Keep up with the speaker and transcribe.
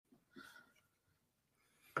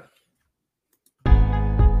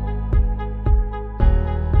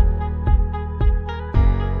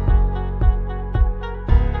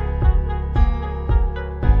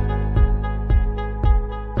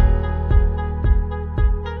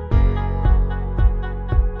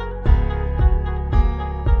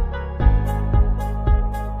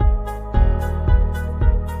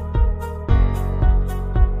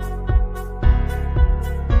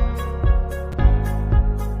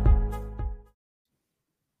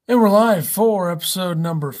And we're live for episode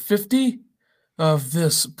number 50 of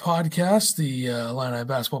this podcast, the Illini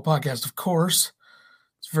Basketball Podcast, of course.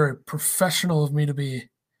 It's very professional of me to be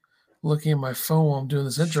looking at my phone while I'm doing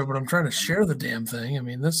this intro, but I'm trying to share the damn thing. I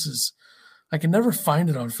mean, I can never find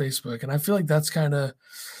it on Facebook, and I feel like that's kind of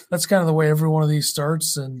the way every one of these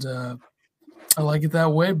starts, and I like it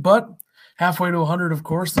that way. But halfway to 100, of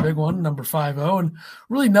course, the big one, number 50, and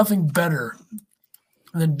really nothing better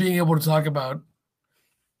than being able to talk about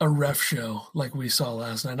a ref show like we saw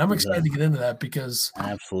last night. I'm excited to get into that because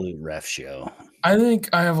absolute ref show. I think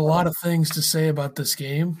I have a lot of things to say about this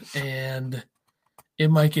game, and it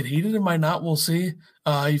might get heated, it might not. We'll see.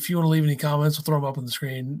 If you want to leave any comments, we'll throw them up on the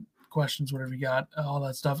screen. Questions, whatever you got, all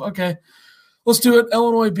that stuff. Okay, let's do it.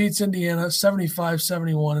 Illinois beats Indiana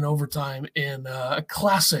 75-71 in overtime in a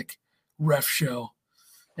classic ref show.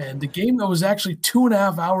 And the game that was actually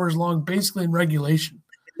 2.5 hours long, basically in regulation.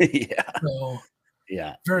 Yeah. So,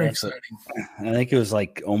 yeah. Very exciting. I think it was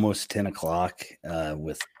like almost 10 o'clock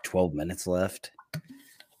with 12 minutes left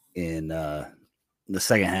in the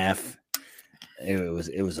second half. It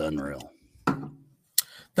was unreal.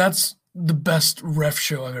 That's the best ref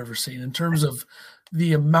show I've ever seen in terms of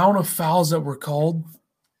the amount of fouls that were called.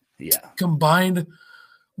 Yeah. Combined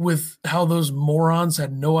with how those morons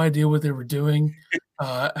had no idea what they were doing.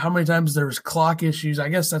 How many times there was clock issues. I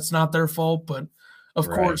guess that's not their fault, but of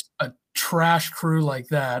course, a trash crew like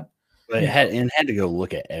that. But it had to go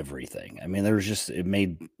look at everything. I mean, it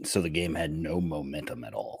made so the game had no momentum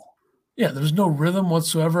at all. Yeah, there's no rhythm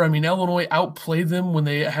whatsoever. I mean, Illinois outplayed them when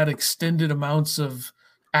they had extended amounts of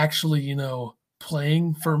actually,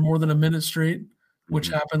 playing for more than a minute straight, which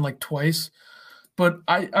happened like twice. But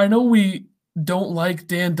I know we don't like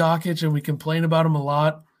Dan Dakich and we complain about him a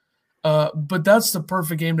lot. But that's the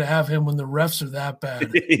perfect game to have him when the refs are that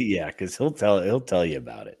bad. Yeah, because he'll tell you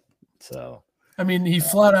about it. So I mean, he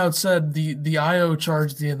flat out said the IO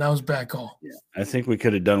charged the end. That was bad call. Yeah, I think we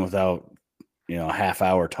could have done without a half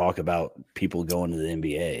hour talk about people going to the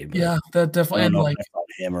NBA. But yeah, that definitely. I don't know if that's on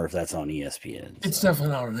him or if that's on ESPN. It's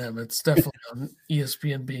definitely not on him. It's definitely on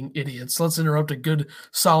ESPN being idiots. Let's interrupt a good,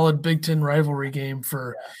 solid Big Ten rivalry game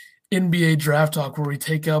for NBA draft talk where we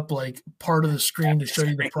take up like part of the screen to show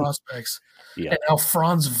you the prospects and how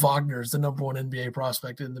Franz Wagner is the number one NBA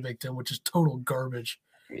prospect in the Big Ten, which is total garbage.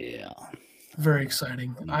 Yeah. Very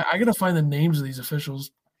exciting. I got to find the names of these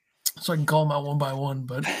officials so I can call them out one by one,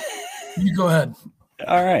 but you go ahead.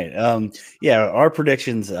 All right. Our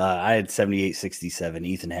predictions, I had 78-67.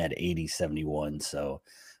 Ethan had 80-71. So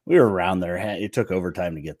we were around there. It took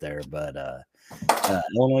overtime to get there, but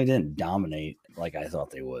Illinois didn't dominate like I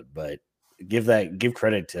thought they would, but give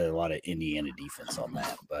credit to a lot of Indiana defense on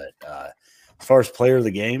that. But as far as player of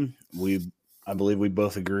the game, I believe we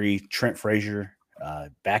both agree Trent Frazier,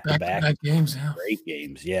 back-to-back games, great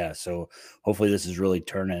games. Yeah. So hopefully this is really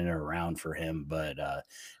turning it around for him. But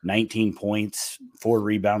 19 points, 4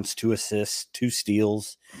 rebounds, 2 assists, 2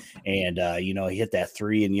 steals. And, he hit that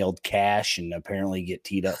 3 and yelled cash and apparently get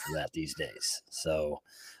teed up for that these days. So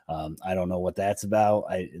I don't know what that's about.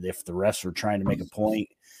 If the refs were trying to make a point,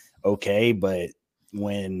 okay. But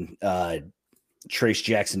when Trace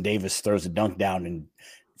Jackson Davis throws a dunk down and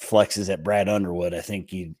flexes at Brad Underwood, I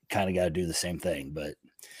think you kind of got to do the same thing. But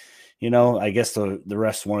I guess the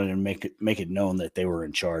refs wanted to make it known that they were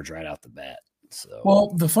in charge right out the bat. So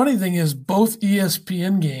well, the funny thing is both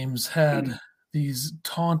ESPN games had these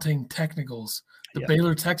taunting technicals. The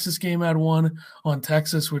Baylor Texas game had one on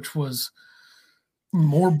Texas, which was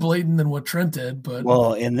more blatant than what Trent did, but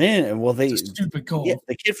they stupid call. Yeah,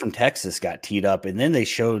 the kid from Texas got teed up, and then they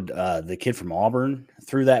showed the kid from Auburn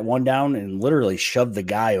threw that one down and literally shoved the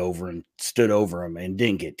guy over and stood over him and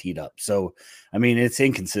didn't get teed up. So I mean, it's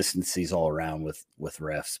inconsistencies all around with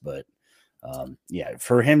refs, but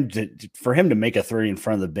for him to make a 3 in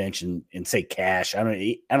front of the bench and say cash, I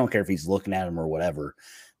don't care if he's looking at him or whatever.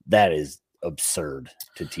 That is absurd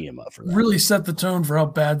to tee him up for that. Really set the tone for how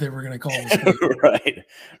bad they were going to call this.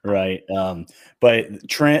 Right. But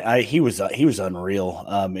Trent, he was unreal.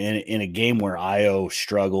 In a game where Io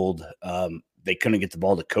struggled, they couldn't get the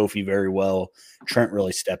ball to Kofi very well. Trent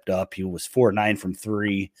really stepped up. He was 4-9 from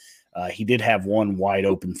 3. He did have one wide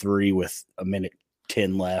open 3 with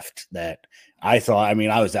 1:10 left that I thought. I mean,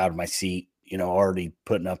 I was out of my seat, already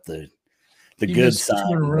putting up the good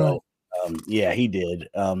sign. Yeah, he did.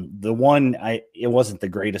 The one it wasn't the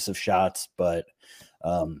greatest of shots, but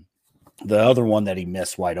the other one that he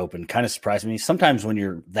missed wide open kind of surprised me. Sometimes when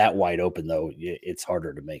you're that wide open, though, it's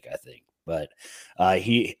harder to make, I think. But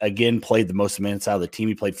he again played the most minutes out of the team.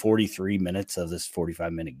 He played 43 minutes of this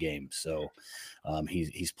 45-minute game. So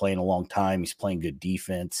He's playing a long time. He's playing good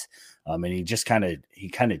defense, and he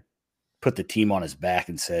kind of put the team on his back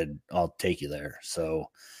and said, "I'll take you there." So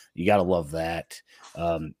you got to love that.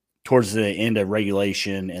 Towards the end of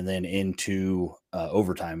regulation and then into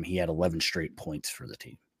overtime, he had 11 straight points for the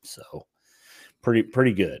team. So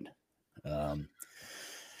pretty good.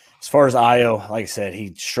 As far as Io, like I said,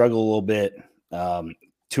 he struggled a little bit.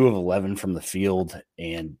 2 of 11 from the field,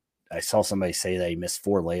 and I saw somebody say that he missed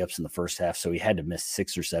 4 layups in the first half, so he had to miss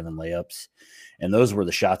 6 or 7 layups. And those were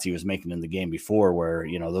the shots he was making in the game before, where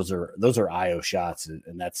those are Io shots,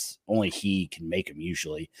 and that's only he can make them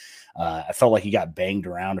usually. I felt like he got banged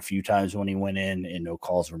around a few times when he went in, and no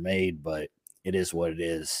calls were made, but it is what it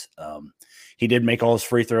is. He did make all his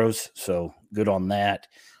free throws, so good on that.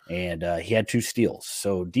 And he had 2 steals.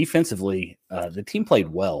 So defensively, the team played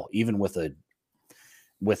well, even with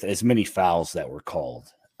as many fouls that were called.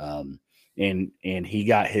 And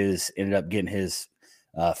he ended up getting his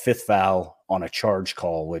 5th foul on a charge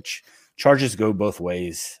call, which charges go both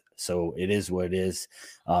ways. So it is what it is.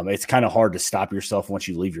 It's kind of hard to stop yourself once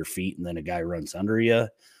you leave your feet and then a guy runs under you,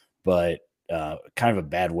 but kind of a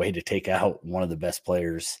bad way to take out one of the best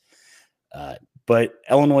players. But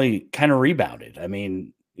Illinois kind of rebounded. I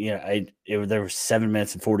mean, there were 7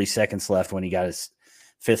 minutes and 40 seconds left when he got his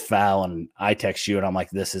 5th foul, and I text you and I'm like,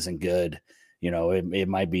 this isn't good. It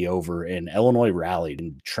might be over. And Illinois rallied,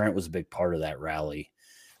 and Trent was a big part of that rally.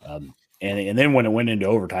 And then when it went into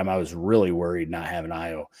overtime, I was really worried not having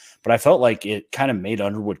Io, but I felt like it kind of made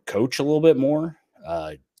Underwood coach a little bit more.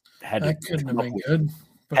 That couldn't have been good.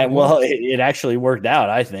 It actually worked out,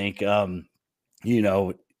 I think.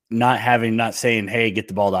 Not saying, hey, get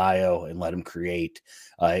the ball to Io and let him create.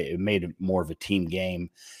 It made it more of a team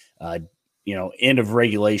game. End of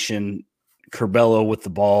regulation, Curbelo with the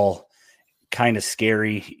ball, kind of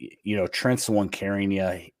scary. Trent's the one carrying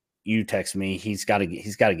you. You text me, he's got to get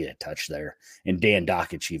a touch there. And Dan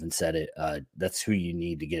Dockich even said it. That's who you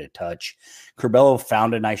need to get a touch. Curbelo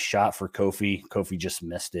found a nice shot for Kofi. Kofi just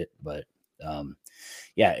missed it, but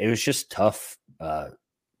it was just tough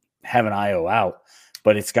having Io out.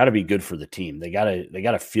 But it's got to be good for the team. They got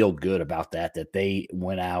to feel good about that they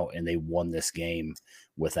went out and they won this game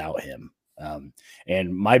without him.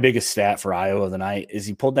 And my biggest stat for Io of the night is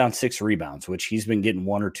he pulled down 6 rebounds, which he's been getting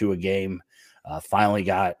 1 or 2 a game. Finally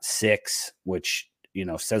got 6, which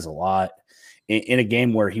says a lot in a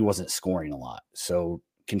game where he wasn't scoring a lot. So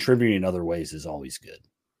contributing in other ways is always good.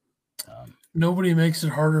 Nobody makes it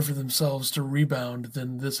harder for themselves to rebound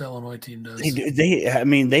than this Illinois team does.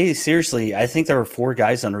 They seriously, I think there were 4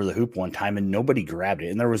 guys under the hoop one time and nobody grabbed it.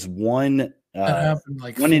 And there was one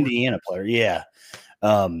Indiana player. Yeah.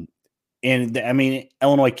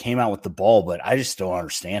 Illinois came out with the ball, but I just don't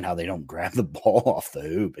understand how they don't grab the ball off the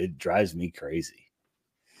hoop. It drives me crazy.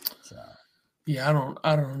 So. Yeah,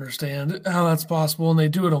 I don't understand how that's possible, and they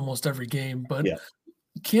do it almost every game. But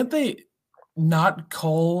can't they not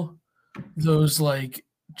call those like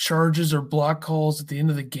charges or block calls at the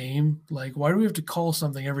end of the game? Like, why do we have to call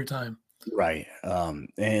something every time? Right.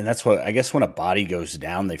 And that's what I guess when a body goes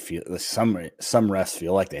down, they feel some refs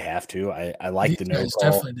feel like they have to. I like the no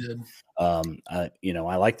call. Definitely did.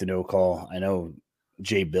 I like the no call. I know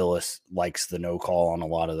Jay Billis likes the no call on a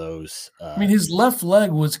lot of those. His left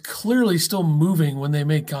leg was clearly still moving when they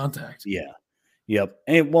made contact. Yeah. Yep.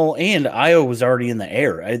 And Io was already in the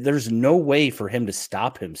air. There's no way for him to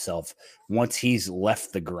stop himself once he's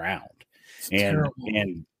left the ground.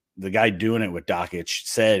 And the guy doing it with Dockich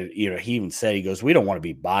said, he even said, he goes, we don't want to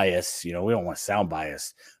be biased. We don't want to sound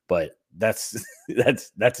biased, but that's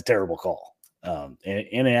a terrible call. And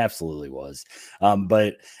it absolutely was.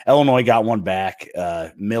 But Illinois got one back.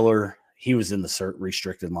 Miller, he was in the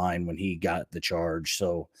restricted line when he got the charge.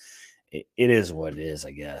 So it is what it is,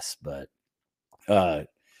 I guess. But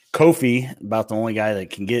Kofi, about the only guy that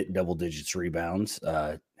can get double digits rebounds,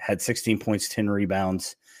 had 16 points, 10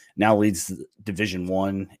 rebounds. Now leads Division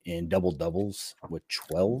I in double doubles with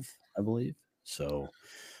 12, I believe. So,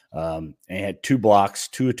 and he had 2 blocks,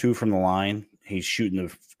 2 of 2 from the line. He's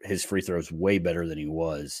shooting his free throws way better than he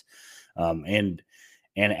was. And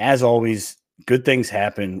as always, good things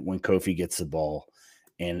happen when Kofi gets the ball.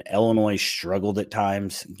 And Illinois struggled at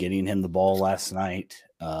times getting him the ball last night.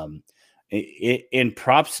 And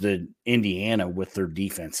props to Indiana with their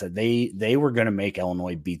defense. They were going to make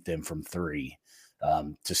Illinois beat them from 3.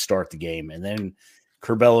 To start the game. And then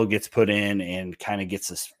Curbelo gets put in and kind of gets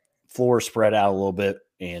this floor spread out a little bit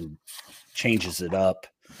and changes it up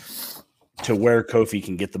to where Kofi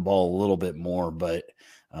can get the ball a little bit more. But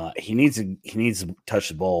he needs to touch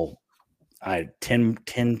the ball 10,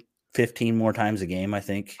 15 more times a game, I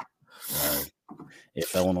think.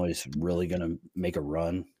 if Illinois is really going to make a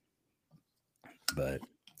run. But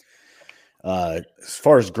as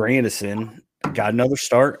far as Grandison, got another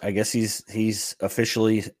start. I guess he's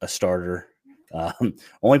officially a starter.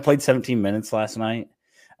 Only played 17 minutes last night.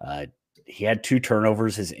 He had 2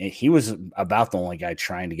 turnovers. He was about the only guy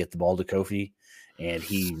trying to get the ball to Kofi, and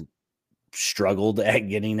he struggled at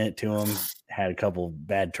getting it to him. Had a couple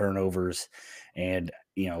bad turnovers, and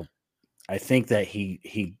I think that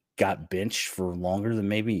he got benched for longer than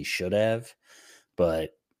maybe he should have.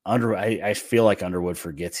 But I feel like Underwood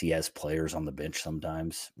forgets he has players on the bench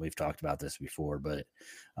sometimes. We've talked about this before, but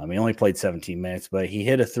he only played 17 minutes, but he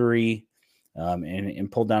hit a 3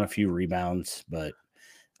 and pulled down a few rebounds. But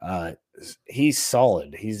he's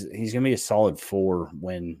solid. He's going to be a solid 4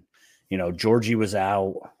 when Georgie was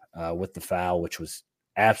out with the foul, which was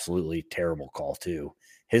absolutely terrible call too.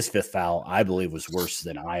 His 5th foul, I believe, was worse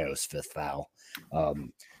than Ayo's 5th foul.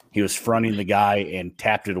 He was fronting the guy and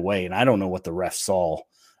tapped it away, and I don't know what the ref saw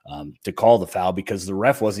to call the foul, because the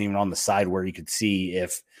ref wasn't even on the side where you could see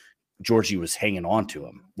if Georgie was hanging on to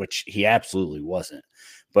him, which he absolutely wasn't.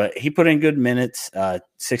 But he put in good minutes,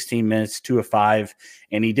 16 minutes, 2 of 5,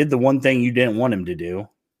 and he did the one thing you didn't want him to do,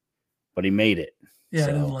 but he made it. Yeah, so.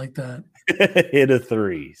 I didn't like that. Hit a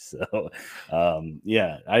 3. So,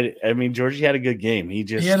 yeah, I mean, Georgie had a good game. He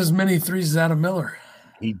had as many threes as Adam Miller.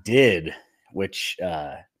 He did, which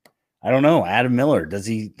I don't know. Adam Miller, does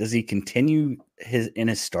he continue in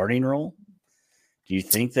his starting role? Do you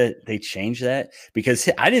think that they changed that? Because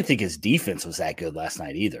I didn't think his defense was that good last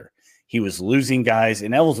night either. He was losing guys,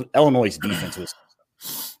 and Illinois' defense was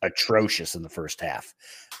atrocious in the first half.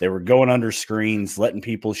 They were going under screens, letting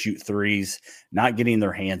people shoot threes, not getting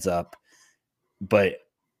their hands up. But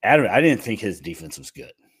Adam, I didn't think his defense was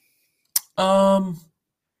good. I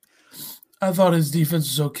thought his defense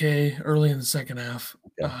was okay early in the second half.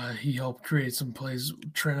 Okay. He helped create some plays.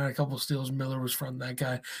 Trent had a couple of steals. Miller was fronting that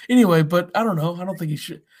guy. Anyway, but I don't know. I don't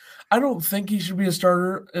think he should be a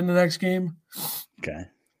starter in the next game. Okay.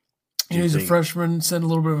 He's a freshman. Send a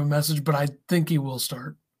little bit of a message, but I think he will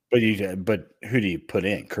start. But who do you put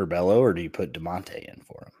in? Curbelo, or do you put DeMonte in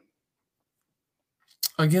for him?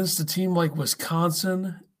 Against a team like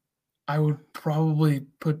Wisconsin, I would probably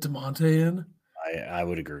put DeMonte in. I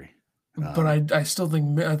would agree. But I still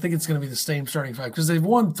think it's going to be the same starting 5, because they've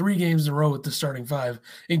won 3 games in a row with the starting 5,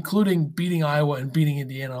 including beating Iowa and beating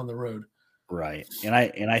Indiana on the road. Right, and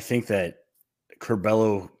I think that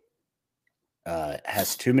Curbelo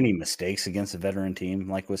has too many mistakes against a veteran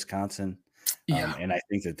team like Wisconsin. Yeah, and I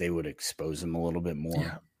think that they would expose him a little bit more.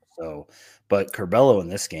 Yeah. So, but Curbelo in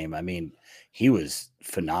this game, I mean, he was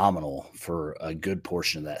phenomenal for a good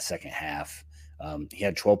portion of that second half. He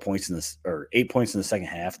had 8 points in the second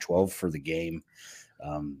half, 12 for the game.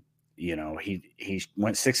 He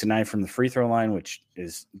went 6 of 9 from the free throw line, which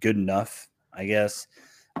is good enough, I guess.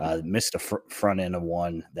 Missed a front end of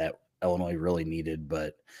one that Illinois really needed,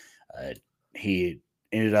 but he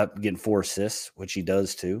ended up getting 4 assists, which he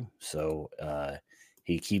does too. So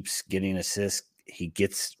he keeps getting assists. He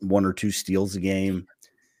gets 1 or 2 steals a game.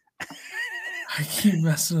 I keep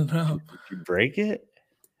messing it up. Did you break it?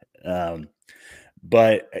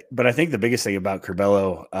 But I think the biggest thing about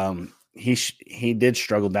Curbelo, he did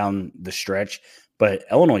struggle down the stretch, but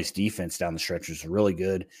Illinois' defense down the stretch was really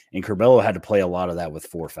good, and Curbelo had to play a lot of that with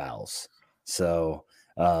 4 fouls. So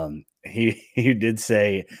he did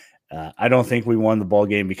say, I don't think we won the ball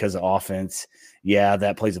game because of offense. Yeah,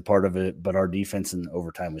 that plays a part of it, but our defense in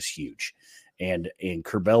overtime was huge. And in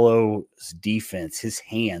Curbelo's defense, his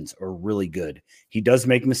hands are really good. He does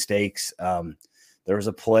make mistakes. There was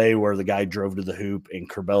a play where the guy drove to the hoop and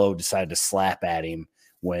Curbelo decided to slap at him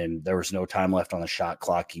when there was no time left on the shot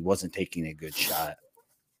clock. He wasn't taking a good shot.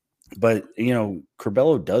 But,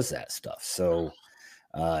 Curbelo does that stuff. So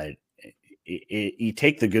you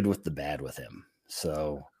take the good with the bad with him.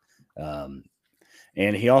 So, and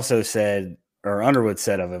he also said, or Underwood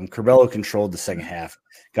said of him, Curbelo controlled the second half,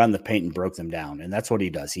 got in the paint and broke them down. And that's what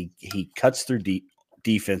he does. He cuts through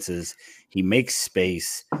defenses. He makes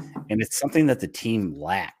space, and it's something that the team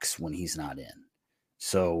lacks when he's not in.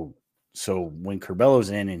 So when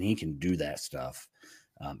Curbelo's in and he can do that stuff,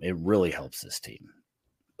 it really helps this team.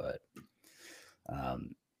 But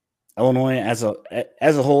Illinois as a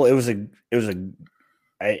whole, it was a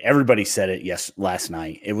everybody said it last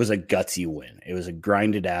night. It was a gutsy win. It was a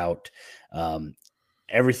grinded out.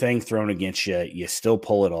 Everything thrown against you, you still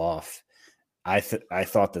pull it off. I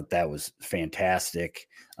thought that was fantastic.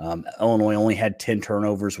 Illinois only had 10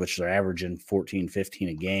 turnovers, which they're averaging 14, 15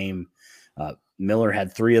 a game. Miller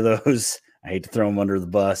had 3 of those. I hate to throw him under the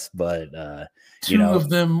bus, but 2 of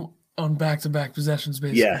them on back-to-back possessions,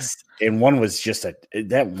 basically. Yes, and one was just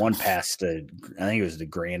that one pass to, I think it was to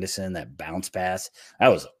Grandison, that bounce pass. That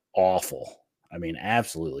was awful. I mean,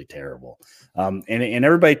 absolutely terrible. And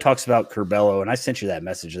everybody talks about Curbelo, and I sent you that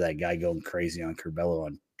message of that guy going crazy on Curbelo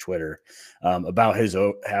on Twitter about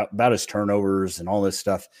his turnovers and all this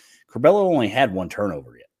stuff. Curbelo only had one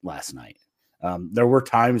turnover yet last night. There were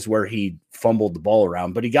times where he fumbled the ball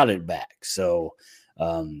around, but he got it back. So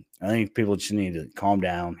I think people just need to calm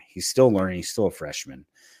down. He's still learning. He's still a freshman.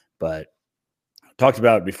 But I talked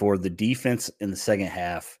about it before. The defense in the second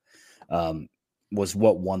half was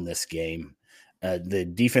what won this game. The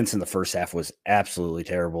defense in the first half was absolutely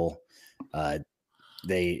terrible.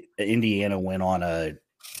 Indiana went on a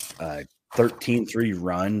 13-3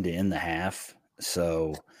 run to end the half.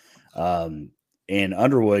 So, and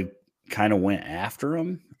Underwood kind of went after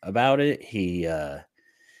him about it. He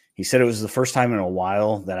said it was the first time in a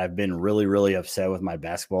while that I've been really, really upset with my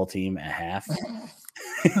basketball team at half.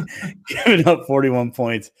 Giving up 41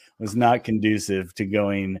 points was not conducive to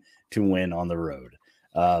going to win on the road.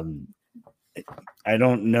 I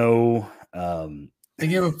don't know. They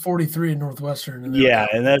gave up 43 in Northwestern.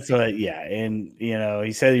 And that's what. Yeah, and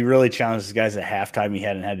he said he really challenged the guys at halftime. He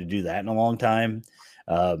hadn't had to do that in a long time.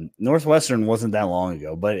 Northwestern wasn't that long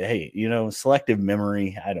ago, but hey, selective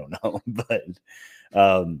memory. I don't know, but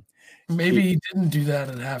maybe he didn't do that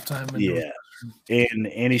at halftime.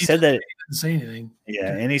 And he said that he didn't say anything.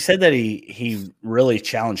 Yeah, and he said that he really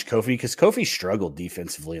challenged Kofi because Kofi struggled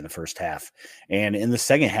defensively in the first half, and in the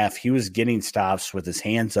second half he was getting stops with his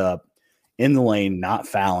hands up in the lane, not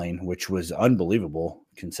fouling, which was unbelievable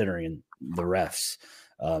considering the refs.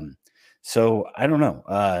 So I don't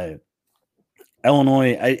know.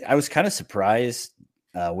 Illinois, I was kind of surprised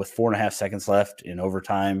with 4.5 seconds left in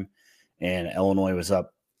overtime, and Illinois was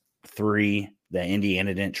up 3. That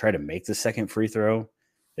Indiana didn't try to make the second free throw.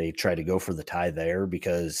 They tried to go for the tie there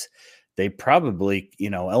because they probably,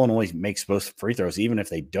 Illinois makes most free throws. Even if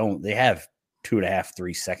they don't, they have 2.5,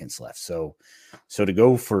 3 seconds left. So to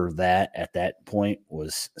go for that at that point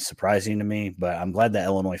was surprising to me, but I'm glad that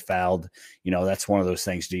Illinois fouled. That's one of those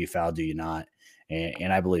things. Do you foul? Do you not?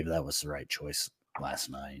 And I believe that was the right choice last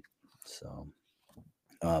night. So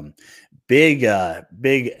big Illini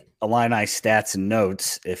stats and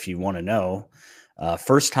notes if you want to know.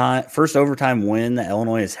 First overtime win that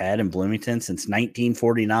Illinois has had in Bloomington since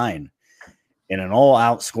 1949 in an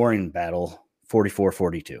all-out scoring battle,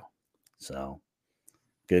 44-42. So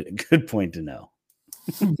good point to know.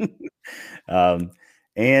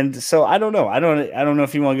 And so I don't know. I don't know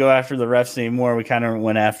if you want to go after the refs anymore. We kind of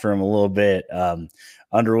went after him a little bit.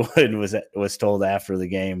 Underwood was told after the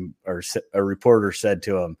game, or a reporter said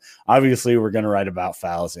to him, obviously we're going to write about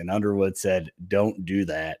fouls. And Underwood said, don't do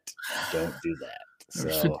that. Don't do that. So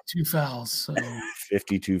 52 fouls. So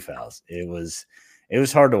 52 fouls. It was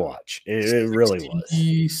hard to watch. It really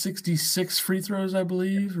was. 66 free throws, I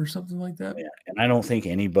believe, or something like that. Yeah, and I don't think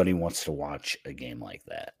anybody wants to watch a game like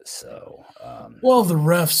that. So, well, the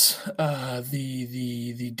refs,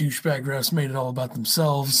 the douchebag refs made it all about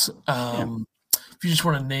themselves. If you just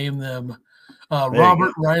want to name them,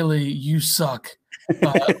 Robert Riley, you suck.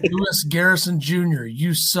 Lewis Garrison Jr.,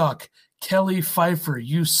 you suck. Kelly Pfeiffer,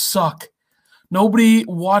 you suck. Nobody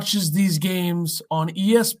watches these games on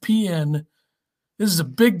ESPN. This is a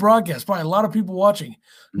big broadcast, probably a lot of people watching.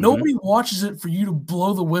 Mm-hmm. Nobody watches it for you to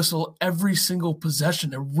blow the whistle every single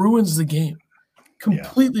possession. It ruins the game.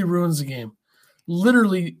 Completely ruins the game.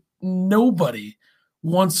 Literally nobody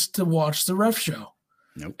wants to watch the ref show.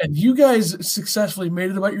 Nope. And you guys successfully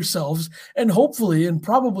made it about yourselves, and hopefully and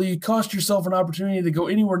probably cost yourself an opportunity to go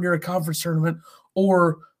anywhere near a conference tournament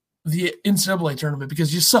or the NCAA tournament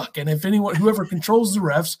because you suck. And if whoever controls the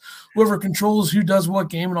refs, whoever controls who does what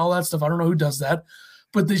game and all that stuff, I don't know who does that,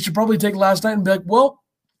 but they should probably take last night and be like, well,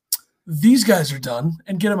 these guys are done,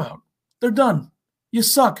 and get them out. They're done. You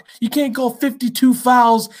suck. You can't call 52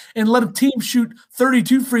 fouls and let a team shoot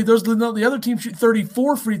 32 free throws. The other team shoot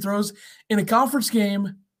 34 free throws in a conference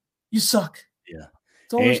game. You suck. Yeah.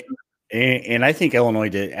 And I think Illinois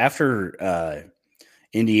did after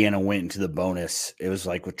Indiana went into the bonus. It was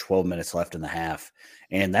like with 12 minutes left in the half.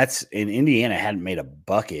 And Indiana hadn't made a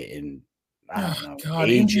bucket in, I don't know, God,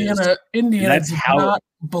 ages. Indiana does not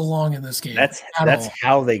belong in this game. That's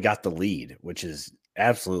how they got the lead, which is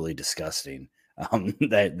absolutely disgusting.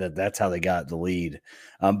 That's how they got the lead.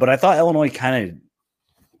 But I thought Illinois kind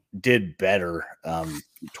of did better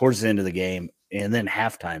towards the end of the game. And then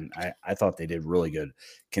halftime, I thought they did really good,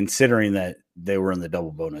 considering that they were in the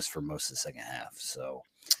double bonus for most of the second half. So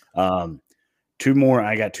I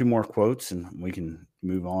got 2 more quotes, and we can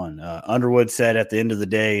move on. Underwood said at the end of the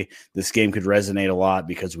day, this game could resonate a lot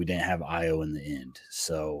because we didn't have Io in the end.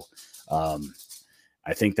 So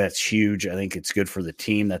I think that's huge. I think it's good for the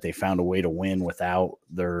team that they found a way to win without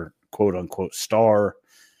their quote unquote star.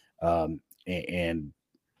 And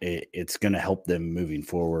it's going to help them moving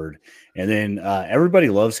forward. And then everybody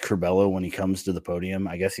loves Curbelo when he comes to the podium.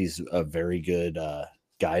 I guess he's a very good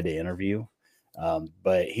guy to interview.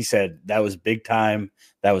 But he said that was big time.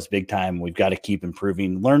 That was big time. We've got to keep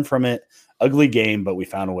improving, learn from it. Ugly game, but we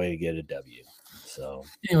found a way to get a W. So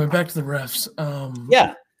anyway, back to the refs.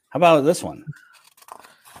 Yeah. How about this one?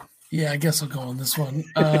 Yeah, I guess I'll go on this one.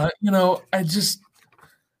 I just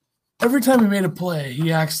every time he made a play,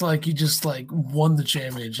 he acts like he just like won the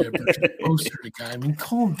championship or posted the guy. I mean,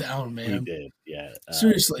 calm down, man. He did, yeah.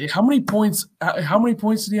 Seriously, how many points? How many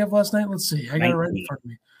points did he have last night? Let's see. I got it right in front of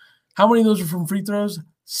me. How many of those were from free throws?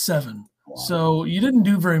 7. Wow. So you didn't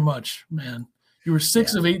do very much, man. You were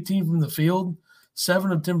 6 of 18 from the field, 7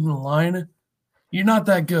 of 10 from the line. You're not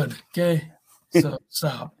that good, okay? So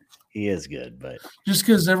stop. He is good, but just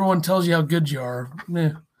because everyone tells you how good you are,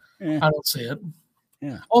 I don't see it.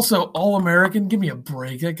 Yeah. Also, All-American, give me a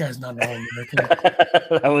break. That guy's not an All-American.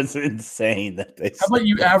 That was insane. How about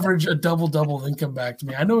you average a double-double, then come back to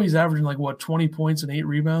me? I know he's averaging 20 points and 8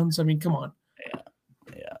 rebounds. I mean, come on.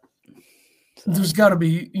 Yeah. So. There's got to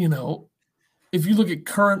be, if you look at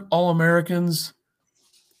current All-Americans,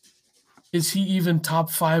 is he even top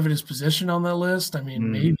 5 at his position on that list? I mean,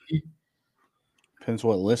 maybe. Depends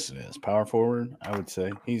what list it is. Power forward, I would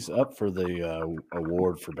say. He's up for the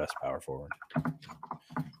award for best power forward. I'm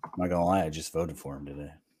not going to lie, I just voted for him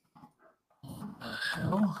today. What the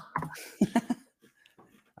hell?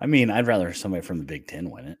 I mean, I'd rather somebody from the Big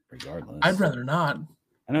Ten win it, regardless. I'd rather not.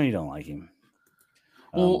 I know you don't like him.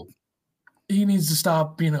 Well, he needs to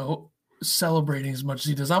stop, celebrating as much as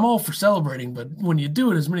he does. I'm all for celebrating, but when you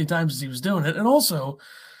do it as many times as he was doing it, and also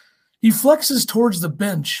he flexes towards the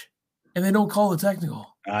bench and they don't call the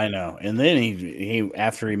technical. I know. And then he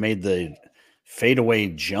after he made the fadeaway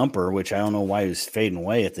jumper, which I don't know why he was fading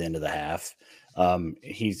away at the end of the half,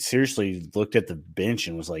 he seriously looked at the bench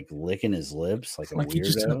and was licking his lips like a weirdo. He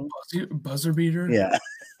just did a buzzer beater. Yeah.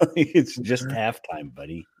 It's just halftime,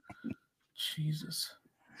 buddy. Jesus.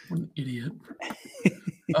 What an idiot.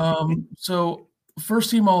 So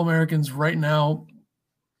first team All-Americans right now,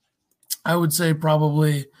 I would say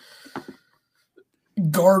probably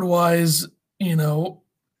guard-wise, if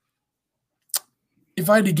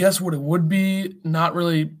I had to guess what it would be, not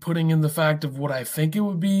really putting in the fact of what I think it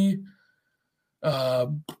would be,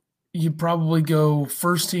 you'd probably go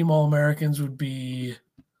first team All-Americans would be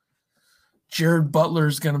Jared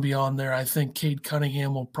Butler's going to be on there. I think Cade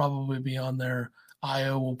Cunningham will probably be on there.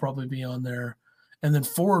 Io will probably be on there. And then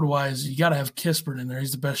forward-wise, you got to have Kispert in there.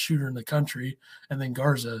 He's the best shooter in the country. And then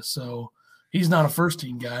Garza. So he's not a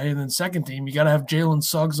first-team guy. And then second team, you got to have Jalen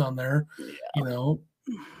Suggs on there,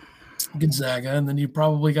 Gonzaga. And then you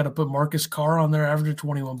probably got to put Marcus Carr on there, averaging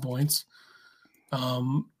 21 points.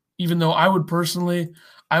 Even though I would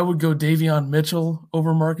go Davion Mitchell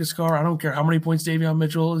over Marcus Carr. I don't care how many points Davion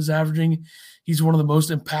Mitchell is averaging. He's one of the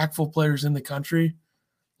most impactful players in the country.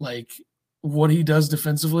 What he does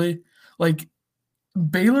defensively.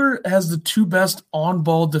 Baylor has the 2 best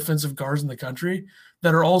on-ball defensive guards in the country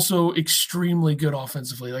that are also extremely good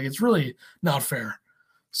offensively. It's really not fair.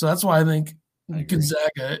 So that's why I think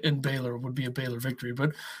Gonzaga and Baylor would be a Baylor victory.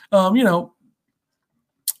 But, I don't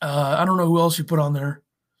know who else you put on there.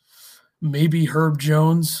 Maybe Herb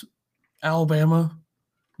Jones, Alabama.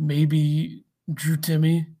 Maybe Drew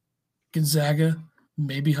Timme, Gonzaga.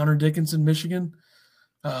 Maybe Hunter Dickinson, Michigan.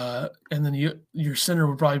 And then your center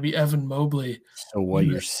would probably be Evan Mobley. So what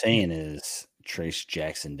you're saying is Trace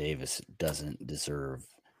Jackson Davis doesn't deserve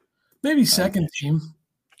maybe second team.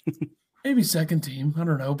 Maybe second team. I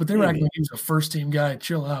don't know. But they were acting like he was a first team guy.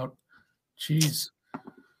 Chill out. Jeez.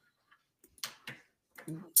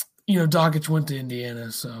 Doncic went to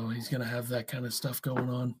Indiana, so he's going to have that kind of stuff going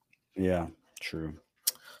on. Yeah, true.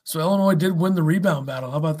 So Illinois did win the rebound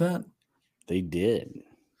battle. How about that? They did.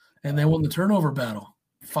 And they won the turnover battle.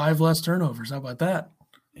 5 less turnovers. How about that?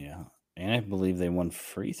 Yeah. And I believe they won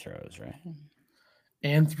free throws, right?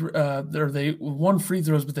 And they won free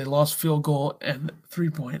throws, but they lost field goal and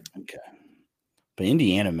 3-point. Okay. But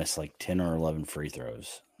Indiana missed 10 or 11 free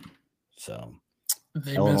throws. So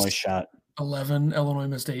Illinois shot 11. Illinois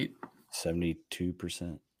missed 8.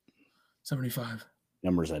 72%. 75.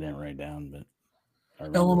 Numbers I didn't write down, but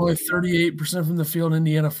Illinois 38% from the field,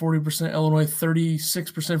 Indiana 40%, Illinois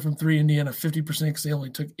 36% from 3, Indiana 50% because they only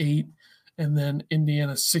took 8, and then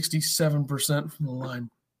Indiana 67% from the line.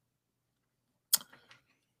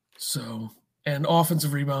 So And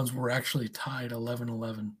offensive rebounds were actually tied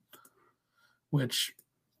 11-11, which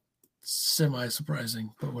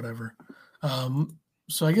semi-surprising, but whatever.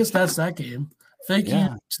 So I guess that's that game. Thank you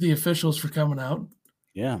to the officials for coming out.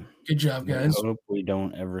 Yeah. Good job, guys. I hope we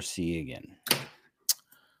don't ever see you again.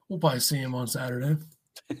 We'll probably see him on Saturday.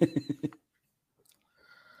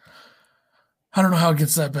 I don't know how it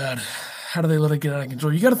gets that bad. How do they let it get out of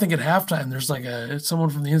control? You got to think at halftime there's like someone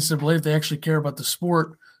from the NCAA, if they actually care about the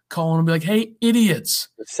sport, calling and be like, hey, idiots.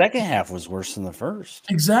 The second half was worse than the first.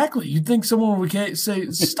 Exactly. You'd think someone would say,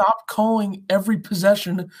 stop calling every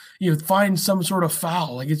possession, find some sort of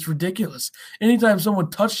foul. Like, it's ridiculous. Anytime someone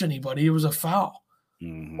touched anybody, it was a foul.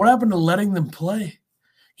 Mm-hmm. What happened to letting them play?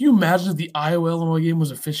 Can you imagine if the Iowa-Illinois game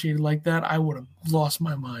was officiated like that? I would have lost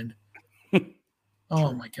my mind.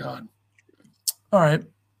 Oh, my God. All right.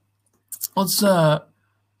 Let's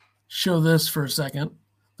show this for a second.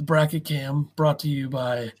 The bracket cam brought to you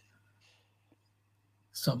by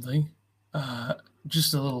something.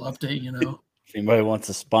 Just a little update, If anybody wants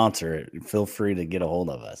to sponsor it, feel free to get a hold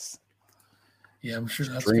of us. Yeah, I'm sure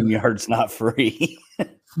that's StreamYard's not free.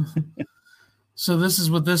 So this is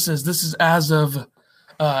what this is. This is as of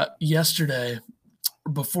yesterday,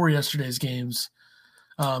 before yesterday's games.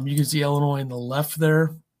 You can see Illinois in the left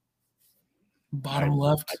there, bottom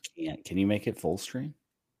left. I can't. Can you make it full screen?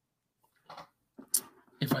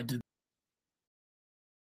 If I did.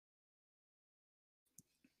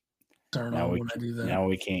 Turn now on we when I do that. Now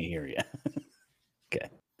we can't hear you. Okay.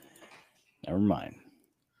 Never mind.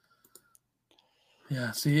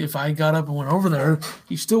 Yeah, see, if I got up and went over there,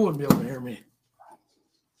 you still wouldn't be able to hear me.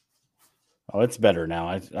 Oh, it's better now.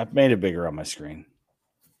 I've made it bigger on my screen.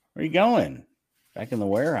 Where are you going? Back in the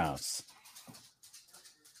warehouse.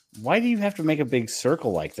 Why do you have to make a big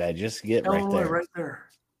circle like that? Just get Illinois, right there. Right there.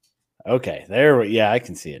 Okay, there. Yeah, I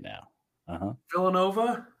can see it now.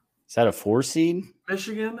 Villanova. Is that a 4 seed?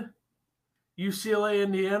 Michigan. UCLA,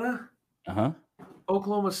 Indiana.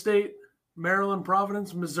 Oklahoma State, Maryland,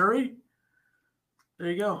 Providence, Missouri.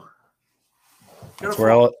 There you go. That's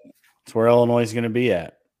where Illinois is going to be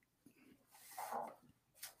at.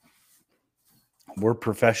 We're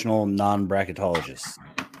professional non-bracketologists.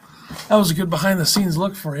 That was a good behind-the-scenes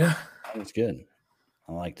look for you. That was good.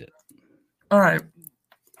 I liked it. All right.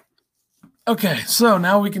 Okay, so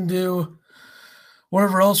now we can do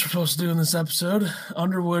whatever else we're supposed to do in this episode.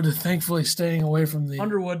 Underwood, thankfully, staying away from the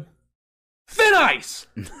Underwood. Thin ice!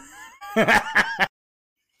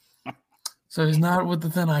 So he's not with the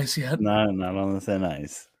thin ice yet. Not on the thin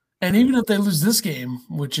ice. And even if they lose this game,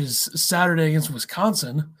 which is Saturday against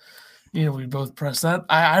Wisconsin, we both press that.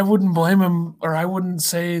 I wouldn't blame him, or I wouldn't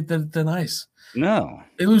say that thin ice. No.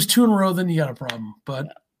 They lose 2 in a row, then you got a problem. But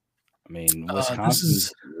I mean,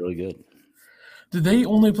 Wisconsin's really good. Did they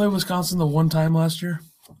only play Wisconsin the one time last year?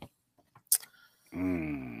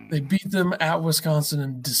 They beat them at Wisconsin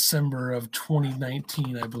in December of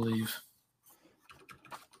 2019, I believe.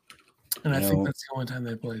 And I think that's the only time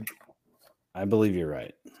they played. I believe you're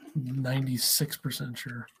right. 96%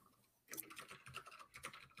 sure.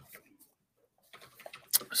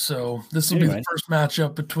 So this will be the first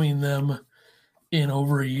matchup between them in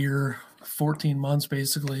over a year, 14 months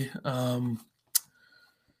basically.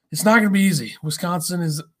 It's not going to be easy. Wisconsin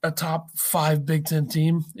is a top 5 Big Ten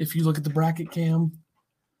team. If you look at the bracket cam,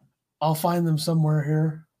 I'll find them somewhere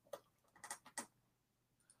here.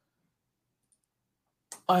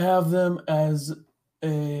 I have them as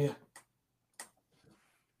a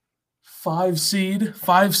 5 seed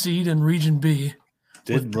in Region B.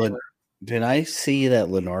 Did I see that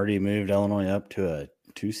Lenardi moved Illinois up to a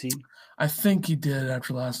 2 seed? I think he did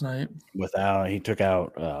after last night. He took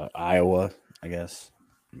out Iowa, I guess,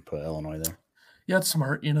 and put Illinois there. Yeah, it's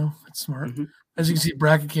smart. It's smart. Mm-hmm. As you can see,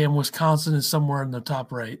 bracket cam, Wisconsin is somewhere in the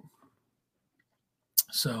top right.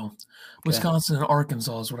 So Wisconsin and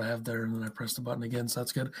Arkansas is what I have there, and then I pressed the button again, so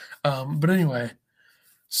that's good. But anyway,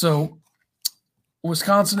 so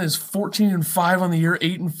Wisconsin is 14-5 on the year,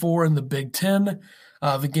 8-4 in the Big Ten.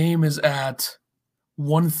 The game is at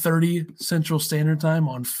 1:30 Central Standard Time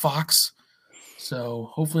on Fox. So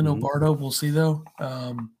hopefully no Bardo. We'll see though.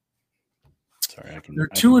 They're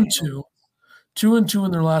 2-2, 2-2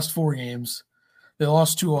 in their last 4 games. They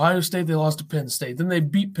lost to Ohio State. They lost to Penn State. Then they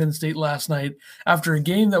beat Penn State last night after a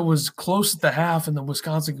game that was close at the half, and then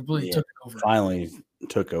Wisconsin completely took it over. Finally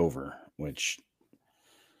took over, which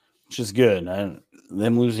is good.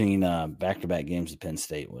 Them losing back-to-back games to Penn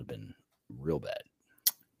State would have been real bad.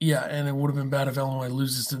 Yeah, and it would have been bad if Illinois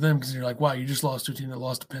loses to them because you're like, wow, you just lost to a team that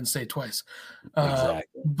lost to Penn State twice. Exactly.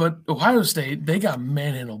 But Ohio State, they got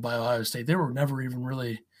manhandled by Ohio State. They were never even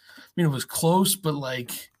really – it was close, but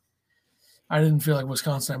I didn't feel like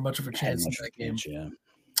Wisconsin had much of a Had chance in much of that a game. chance,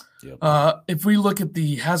 yeah. Yep. If we look at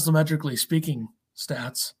the Haslametrically speaking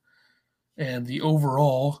stats and the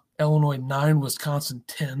overall, Illinois 9, Wisconsin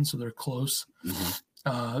 10, so they're close.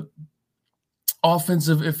 Mhm.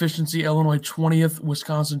 Offensive efficiency, Illinois 20th,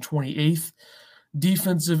 Wisconsin 28th.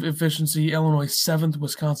 Defensive efficiency, Illinois 7th,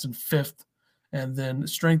 Wisconsin 5th. And then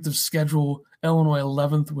strength of schedule, Illinois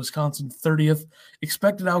 11th, Wisconsin 30th.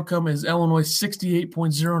 Expected outcome is Illinois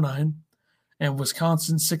 68.09 and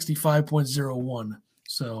Wisconsin 65.01.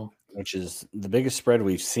 So, which is the biggest spread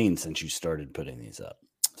we've seen since you started putting these up.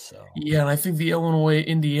 So yeah, and I think the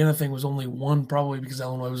Illinois-Indiana thing was only one, probably because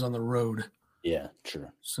Illinois was on the road. yeah, true.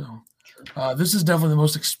 So True. this is definitely the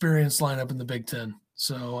most experienced lineup in the Big Ten.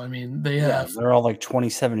 So, I mean, They're all like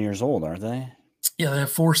 27 years old, aren't they? Yeah, they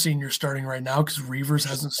have 4 seniors starting right now because Reavers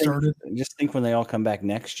hasn't started. Just think when they all come back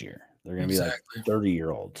next year, they're going to be like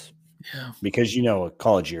 30-year-olds. Yeah. Because, a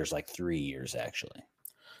college year is like 3 years, actually.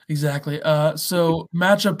 Exactly. So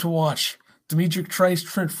matchup to watch. Demetric Trice,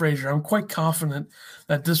 Trent Frazier. I'm quite confident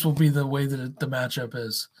that this will be the way that the matchup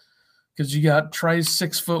is. Because you got Trice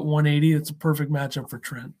 6 foot 180. It's a perfect matchup for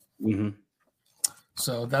Trent. Mm-hmm.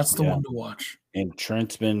 So that's the one to watch. And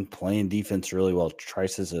Trent's been playing defense really well.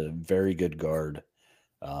 Trice is a very good guard,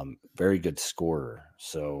 very good scorer.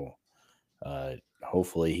 So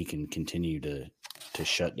hopefully he can continue to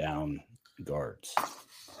shut down guards.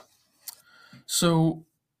 So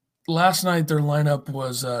last night their lineup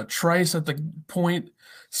was Trice at the point,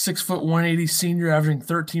 6 foot 180 senior, averaging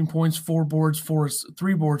 13 points, 3 boards, 4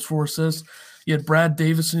 assists. You had Brad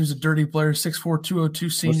Davison, who's a dirty player, 6'4", 202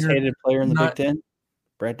 senior. Most hated player in the Big Ten?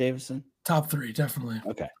 Brad Davison? Top 3, definitely.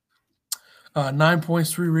 Okay. 9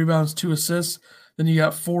 points, 3 rebounds, 2 assists. Then you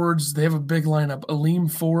got forwards. They have a big lineup.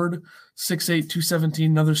 Aleem Ford, 6'8",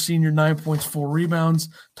 217, another senior, 9 points, 4 rebounds.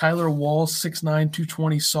 Tyler Wall, 6'9",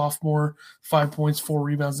 220, sophomore, 5 points, 4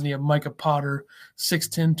 rebounds. And you have Micah Potter,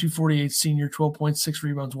 6'10", 248, senior, 12 points, 6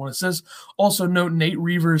 rebounds, 1 assist. Also note Nate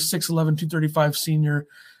Reavers, 6'11", 235, senior,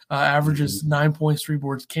 averages 9 points, 3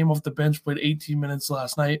 boards. Came off the bench, played 18 minutes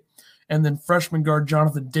last night. And then freshman guard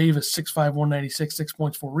Jonathan Davis, 6'5", 196, 6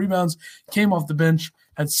 points, 4 rebounds. Came off the bench,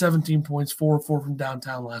 had 17 points, 4 from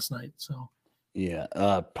downtown last night. So, yeah,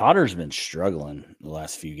 Potter's been struggling the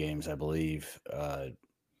last few games, I believe,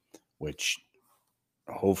 which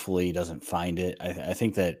hopefully he doesn't find it. I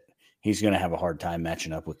think that he's going to have a hard time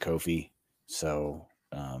matching up with Kofi. So,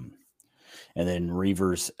 and then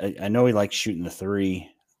Reavers, I know he likes shooting the 3.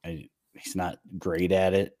 He's not great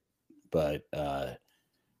at it, but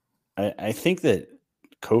I think that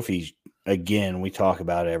Kofi, again, we talk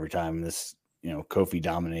about it every time this, Kofi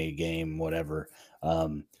dominated game, whatever.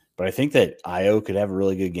 But I think that Io could have a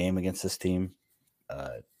really good game against this team.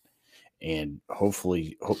 And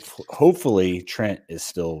hopefully Trent is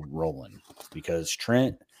still rolling, because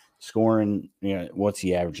Trent scoring, what's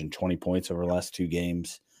he averaging, 20 points over the last 2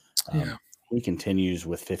 games. He continues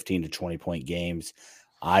with 15 to 20 point games.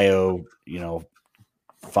 Io,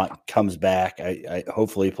 comes back. I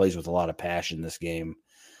hopefully plays with a lot of passion this game.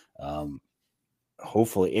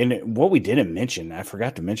 Hopefully, and what we didn't mention, I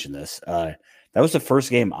forgot to mention this. That was the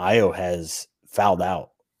first game Io has fouled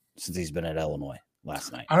out since he's been at Illinois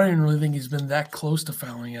last night. I don't even really think he's been that close to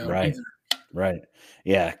fouling out either. Right.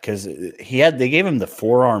 Yeah, because they gave him the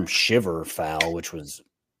forearm shiver foul, which was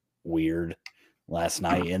weird last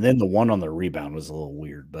night, and then the one on the rebound was a little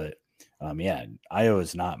weird, but. Io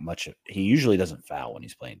is not much. He usually doesn't foul when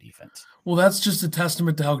he's playing defense. Well, that's just a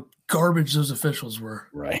testament to how garbage those officials were.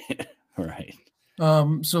 Right, right.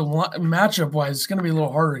 So matchup wise, it's going to be a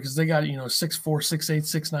little harder because they got 6'4", 6'8",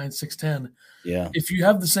 6'9", 6'10". Yeah. If you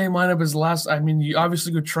have the same lineup as last, you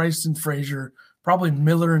obviously go Trice and Frazier, probably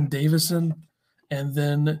Miller and Davison, and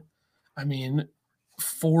then,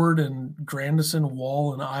 Ford and Grandison,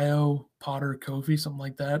 Wall and Io, Potter, Kofi, something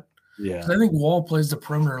like that. Yeah, I think Wall plays the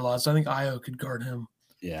perimeter a lot, so I think Io could guard him.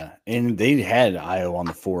 Yeah, and they had Io on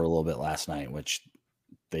the 4 a little bit last night, which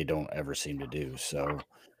they don't ever seem to do. So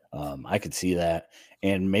I could see that,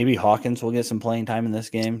 and maybe Hawkins will get some playing time in this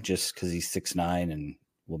game just because he's 6'9" and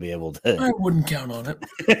will be able to. I wouldn't count on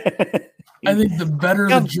it. I think the better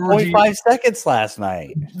the Georgie 0.5 seconds last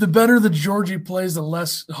night. The better the Georgie plays, the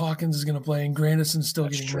less Hawkins is going to play, and Grandison's still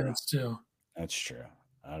getting minutes too. That's true.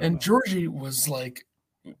 And Georgie was like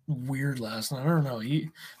weird last night. I don't know.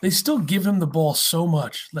 They still give him the ball so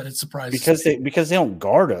much that it surprises me. Because they don't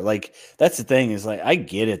guard it. Like, that's the thing is, like, I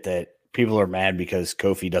get it that people are mad because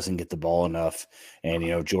Kofi doesn't get the ball enough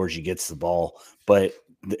and Georgie gets the ball, but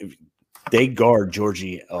they guard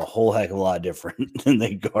Georgie a whole heck of a lot different than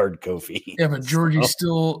they guard Kofi. Yeah, but Georgie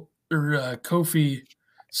Kofi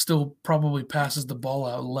still probably passes the ball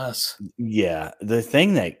out less. Yeah, the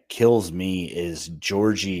thing that kills me is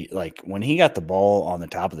Georgie. Like when he got the ball on the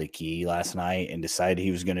top of the key last night and decided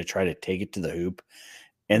he was going to try to take it to the hoop,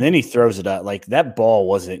 and then he throws it out. Like that ball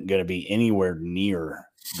wasn't going to be anywhere near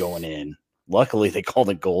going in. Luckily, they called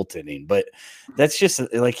it goaltending, but that's just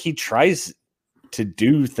like he tries to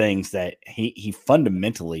do things that he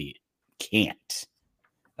fundamentally can't.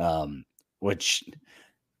 Which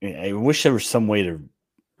I wish there was some way to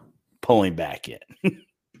pull him back in.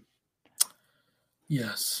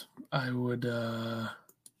 Yes, I would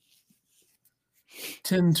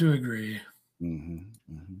tend to agree.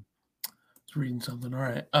 It's reading something. All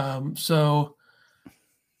right. So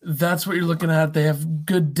that's what you're looking at. They have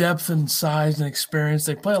good depth and size and experience.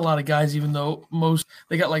 They play a lot of guys, even though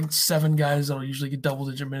they got like 7 guys that'll usually get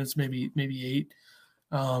double-digit minutes, maybe 8.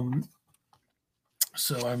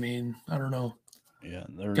 So I mean, I don't know. Yeah,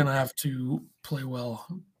 they're gonna have to play well.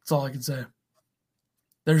 That's all I can say.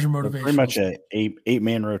 There's your motivation. Pretty much a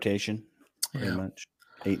 8-man rotation. Pretty Yeah. much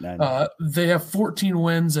 8-9. They have 14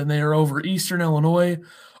 wins, and they are over Eastern Illinois,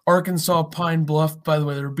 Arkansas, Pine Bluff. By the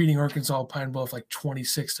way, they were beating Arkansas Pine Bluff like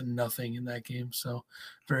 26-0 in that game. So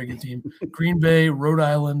very good team. Green Bay, Rhode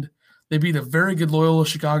Island. They beat a very good Loyola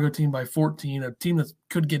Chicago team by 14, a team that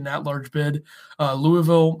could get an at-large bid.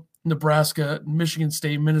 Louisville, Nebraska, Michigan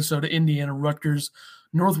State, Minnesota, Indiana, Rutgers,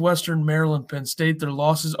 Northwestern, Maryland, Penn State. Their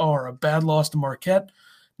losses are a bad loss to Marquette,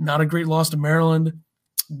 not a great loss to Maryland,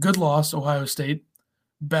 good loss, Ohio State,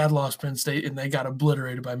 bad loss, Penn State, and they got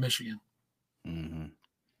obliterated by Michigan. Mm-hmm.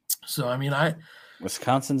 So, I mean,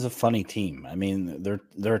 Wisconsin's a funny team. I mean,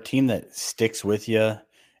 they're a team that sticks with you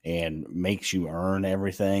and makes you earn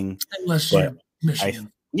everything. Unless you're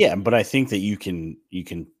Michigan. But I think that you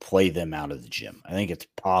can play them out of the gym. I think it's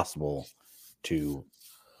possible to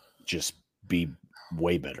just be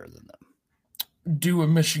way better than them. Do what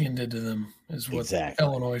Michigan did to them is what Exactly.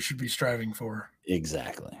 Illinois should be striving for.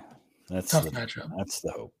 Exactly. That's tough matchup. That's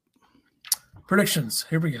the hope. Predictions.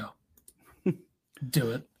 Here we go.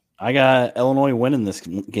 Do it. I got Illinois winning this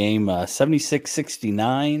game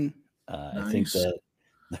 76-69. Nice. I think that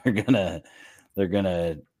they're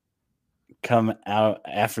gonna come out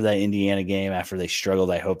after that Indiana game, after they struggled.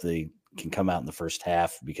 I hope they can come out in the first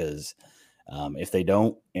half, because if they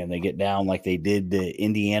don't and they get down like they did to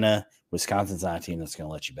Indiana, Wisconsin's not a team that's going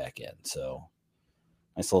to let you back in. So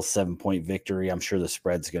nice little 7-point victory. I'm sure the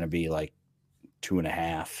spread's going to be like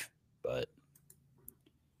 2.5, but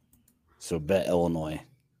so bet Illinois.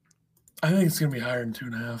 I think it's going to be higher than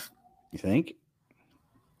 2.5. You think?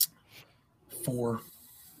 4.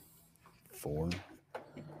 4.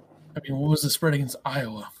 I mean, what was the spread against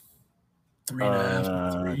Iowa?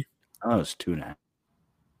 3.5. 3. Oh, it's 2.5.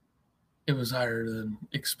 It was higher than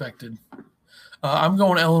expected. I'm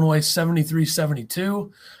going Illinois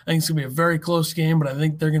 73-72. I think it's going to be a very close game, but I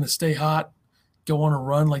think they're going to stay hot, go on a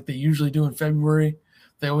run like they usually do in February.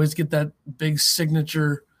 They always get that big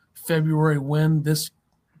signature February win. This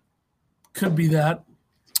could be that,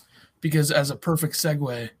 because as a perfect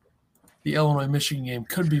segue, the Illinois-Michigan game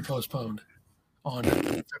could be postponed on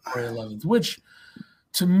February 11th, which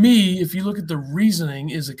to me, if you look at the reasoning,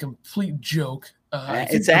 is a complete joke.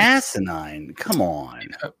 It's asinine. Come on.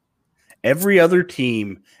 Every other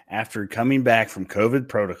team, after coming back from COVID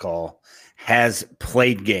protocol, has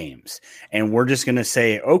played games. And we're just going to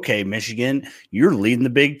say, okay, Michigan, you're leading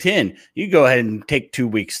the Big Ten. You go ahead and take 2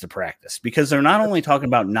 weeks to practice, because they're not only talking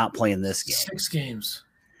about not playing this game. 6 games.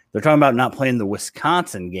 They're talking about not playing the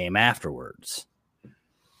Wisconsin game afterwards.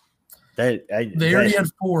 They already had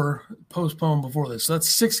 4 postponed before this. So that's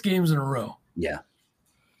 6 games in a row. Yeah.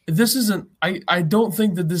 This isn't – I don't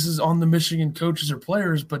think that this is on the Michigan coaches or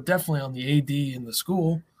players, but definitely on the AD and the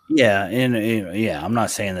school. Yeah, and I'm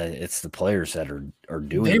not saying that it's the players that are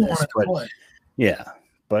doing they this. Want to play. Yeah,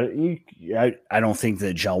 but I don't think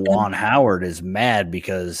that Juwan Howard is mad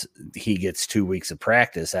because he gets 2 weeks of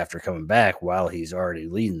practice after coming back while he's already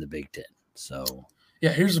leading the Big Ten. So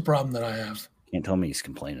yeah, here's the problem that I have. Can't tell me he's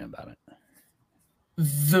complaining about it.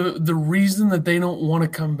 The reason that they don't want to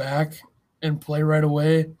come back and play right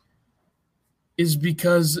away is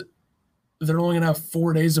because they're only going to have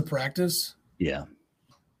 4 days of practice. Yeah.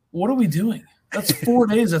 What are we doing? That's 4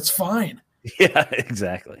 days. That's fine. Yeah,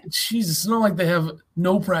 exactly. Jesus, it's not like they have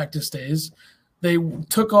no practice days. They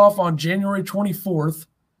took off on January 24th,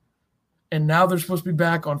 and now they're supposed to be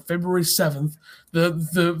back on February 7th.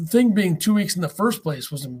 The thing being 2 weeks in the first place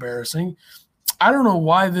was embarrassing. I don't know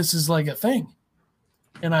why this is like a thing.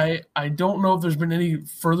 And I don't know if there's been any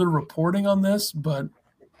further reporting on this, but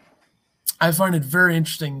I find it very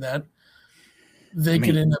interesting that they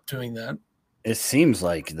could end up doing that. It seems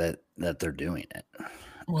like that they're doing it.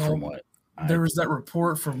 Well, from what there was that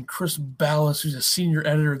report from Chris Ballas, who's a senior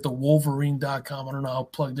editor at the Wolverine.com. I don't know how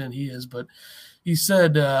plugged in he is, but he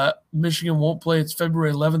said Michigan won't play its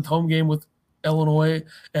February 11th home game with Illinois,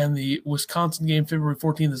 and the Wisconsin game February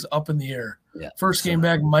 14th is up in the air. Yeah. First game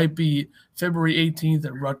back might be February 18th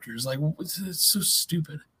at Rutgers. Like, it's so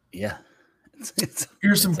stupid. Yeah.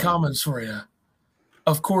 Here's some comments for you.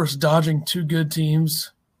 Of course, dodging two good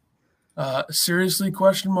teams. Seriously,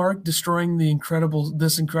 question mark, destroying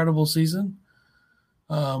this incredible season.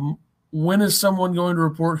 When is someone going to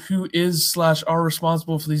report who is / are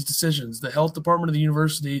responsible for these decisions? The health department of the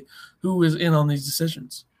university, who is in on these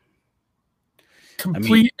decisions?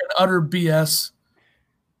 Complete and utter BS.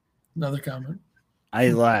 Another comment. I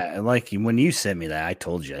like when you sent me that. I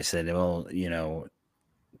told you. I said, well,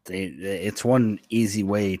 it's one easy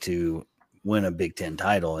way to win a Big Ten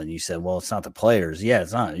title, and you said, well, it's not the players. Yeah,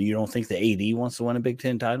 it's not. You don't think the AD wants to win a Big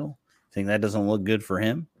Ten title? Think that doesn't look good for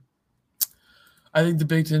him? I think the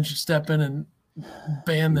Big Ten should step in and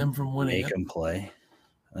ban them from winning. Make them play.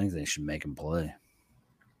 I think they should make them play.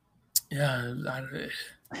 Yeah,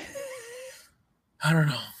 I don't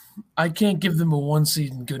know. I can't give them a 1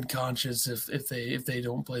 seed in good conscience if they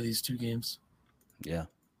don't play these two games. Yeah.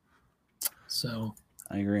 So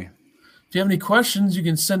I agree. If you have any questions, you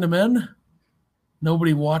can send them in.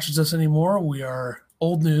 Nobody watches us anymore. We are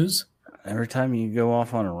old news. Every time you go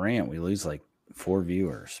off on a rant, we lose like 4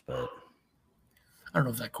 viewers, but I don't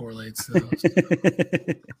know if that correlates to those.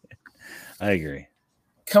 I agree.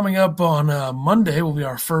 Coming up on Monday will be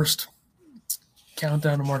our first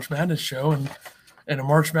Countdown to March Madness show, and a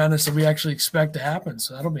March Madness that we actually expect to happen.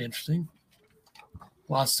 So that'll be interesting.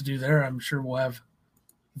 Lots to do there. I'm sure we'll have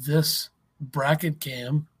this bracket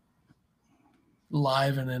cam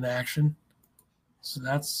live and in action. So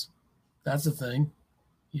that's a thing,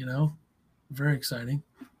 very exciting.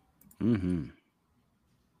 Mm-hmm.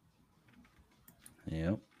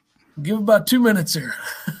 Yep. Give about 2 minutes here.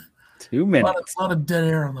 2 minutes. A lot of dead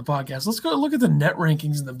air on the podcast. Let's go look at the net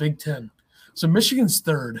rankings in the Big Ten. So Michigan's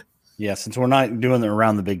third. Yeah, since we're not doing it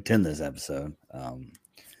around the Big Ten this episode.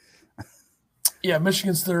 Yeah,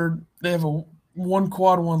 Michigan's third. They have a 1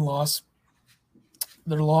 quad 1 loss.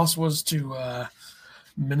 Their loss was to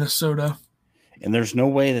Minnesota. And there's no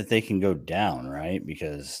way that they can go down, right?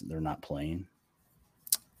 Because they're not playing.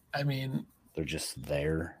 I mean, they're just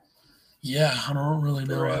there. Yeah, I don't really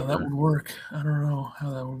know how that would work. I don't know how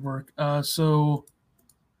that would work. So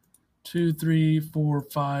 2, 3, 4,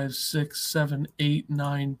 5, 6, 7, 8,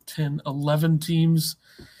 9, 10, 11 teams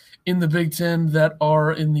in the Big Ten that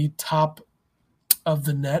are in the top of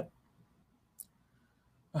the net,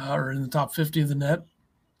 or in the top 50 of the net,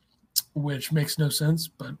 which makes no sense.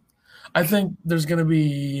 But I think there's going to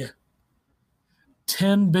be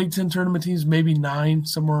 10 Big Ten tournament teams, maybe 9,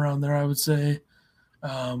 somewhere around there, I would say.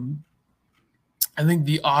 I think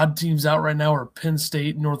the odd teams out right now are Penn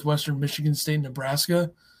State, Northwestern, Michigan State,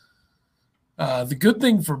 Nebraska. The good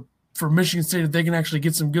thing for Michigan State, if they can actually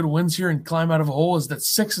get some good wins here and climb out of a hole, is that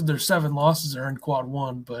 6 of their 7 losses are in quad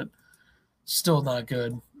 1, but still not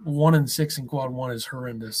good. 1-6 in quad 1 is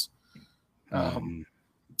horrendous.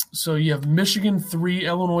 So you have Michigan 3,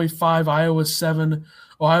 Illinois 5, Iowa 7,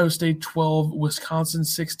 Ohio State 12, Wisconsin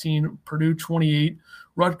 16, Purdue 28,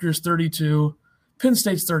 Rutgers 32, Penn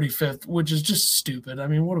State's 35th, which is just stupid. I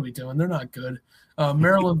mean, what are we doing? They're not good.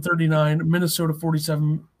 Maryland 39, Minnesota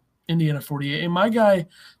 47, Indiana 48. And my guy,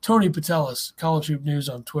 Tony Patelis, College Hoop News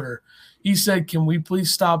on Twitter, he said, can we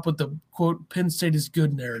please stop with the, quote, Penn State is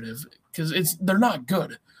good narrative? Because they're not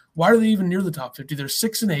good. Why are they even near the top 50? They're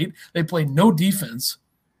 6-8. They play no defense.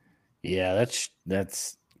 Yeah,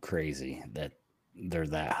 that's crazy that they're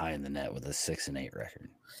that high in the net with a 6-8 record.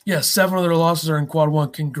 Yeah, 7 of their losses are in quad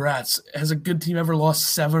 1. Congrats. Has a good team ever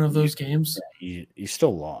lost 7 of those games? You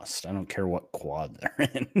still lost. I don't care what quad they're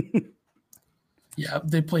in. Yeah,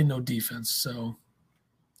 they play no defense. So,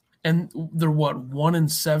 and they're what,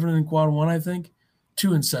 1-7 in quad 1, I think?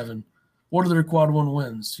 2-7. What are their quad 1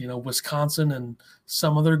 wins? Wisconsin and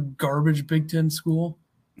some other garbage Big Ten school?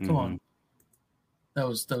 Come on. That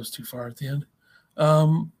was too far at the end.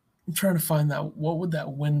 I'm trying to find that. What would that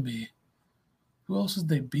win be? Who else did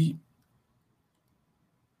they beat?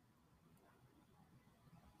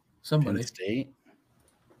 Somebody. Penn State?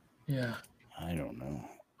 Yeah. I don't know.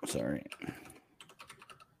 Sorry.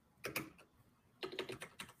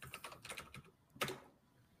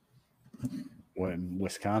 What,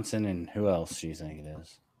 Wisconsin and who else do you think it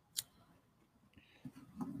is?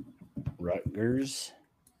 Rutgers?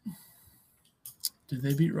 Did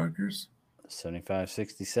they beat Rutgers?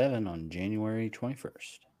 75-67 on January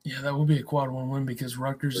 21st. Yeah, that will be a quad 1 win because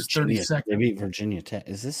Rutgers is 32nd. They beat Virginia Tech.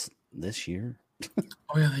 Is this year?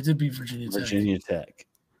 Oh, yeah, they did beat Virginia Tech. Virginia Tech,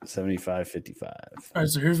 75-55. All right,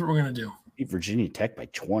 so here's what we're going to do. Beat Virginia Tech by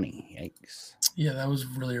 20. Yikes. Yeah, that was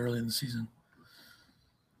really early in the season.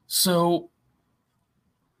 So,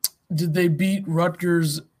 did they beat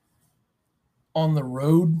Rutgers on the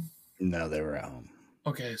road? No, they were at home.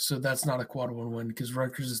 Okay, so that's not a quad one win because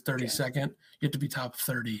Rutgers is 32nd. Okay. You have to be top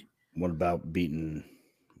 30. What about beating?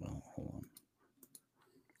 Well, hold on.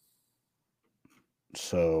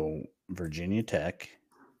 So Virginia Tech.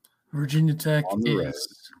 Virginia Tech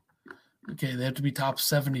is okay. They have to be top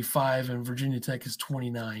 75, and Virginia Tech is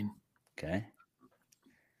 29. Okay.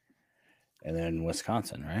 And then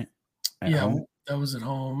Wisconsin, right? At home? That was at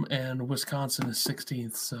home, and Wisconsin is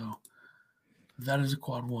 16th. So that is a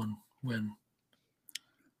quad one win.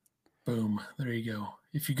 Boom. There you go.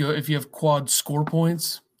 If you have quad score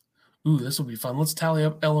points, ooh, this will be fun. Let's tally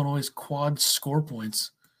up Illinois' quad score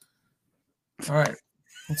points. All right,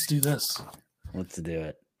 let's do this. Let's do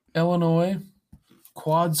it. Illinois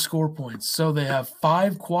quad score points. So they have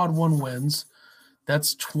 5 quad one wins.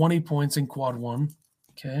 That's 20 points in quad one.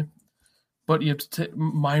 Okay. But you have to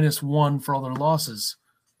 -1 for all their losses.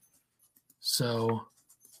 So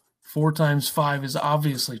 4 times 5 is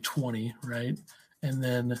obviously 20, right? And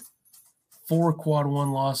then 4 quad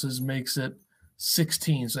one losses makes it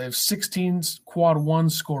 16. So they have 16 quad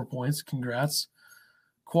one score points. Congrats.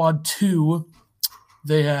 Quad two,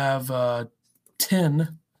 they have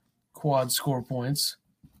 10 quad score points.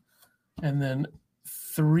 And then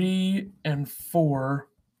 3 and 4,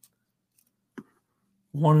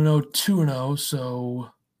 1-0, 2-0.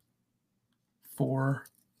 So 4.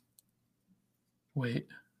 Wait.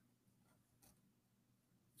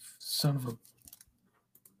 Son of a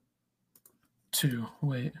 2.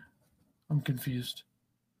 Wait. I'm confused.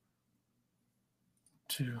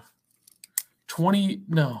 2. 20.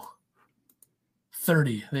 No.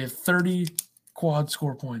 30. They have 30 quad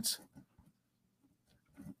score points.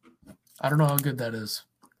 I don't know how good that is.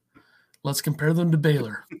 Let's compare them to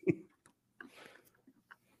Baylor.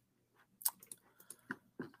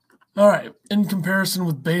 All right. In comparison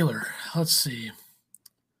with Baylor, let's see.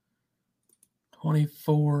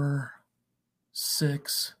 24,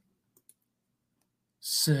 6,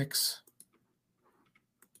 6,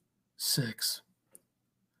 6.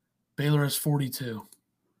 Baylor has 42.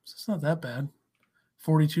 So it's not that bad.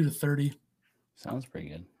 42 to 30. Sounds pretty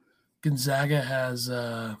good. Gonzaga has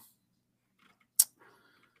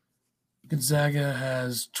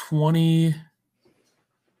 20,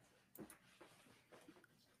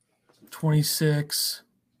 26,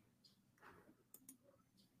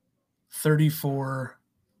 34,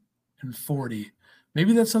 and 40.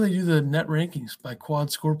 Maybe that's how they do the net rankings, by quad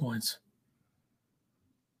score points.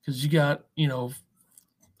 Because you got,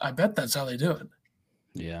 I bet that's how they do it.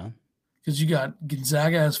 Yeah. Because you got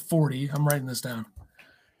Gonzaga has 40. I'm writing this down.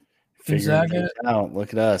 Gonzaga out.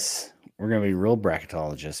 Look at us. We're going to be real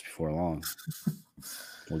bracketologists before long.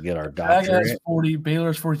 We'll get our doctorate. Gonzaga has 40. Baylor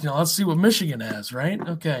has 42. Now let's see what Michigan has, right?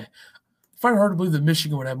 Okay. I find it hard to believe that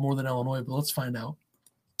Michigan would have more than Illinois, but let's find out.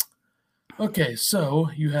 Okay, so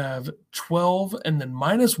you have 12 and then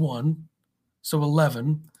 -1, so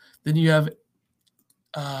 11. Then you have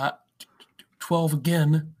 12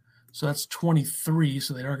 again, so that's 23,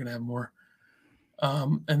 so they are going to have more.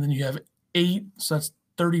 And then you have 8, so that's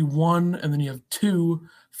 31, and then you have 2,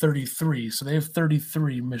 33. So they have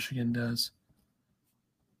 33, Michigan does.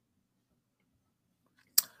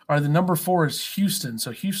 All right, the number 4 is Houston.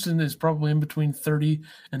 So Houston is probably in between 30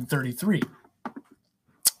 and 33.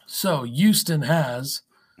 So Houston has,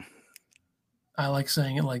 I like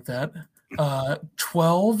saying it like that,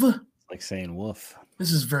 12. Like saying woof.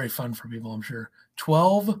 This is very fun for people, I'm sure.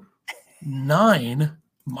 12, 9,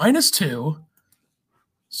 -2.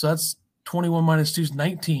 So that's 21 minus 2 is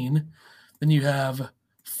 19. Then you have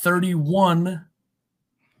 31.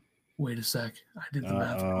 Wait a sec. I did the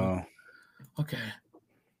math wrong. Okay.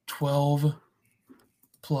 12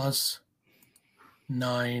 plus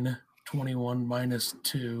 9, 21 minus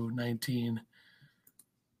 2, 19.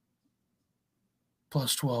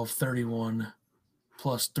 Plus 12, 31.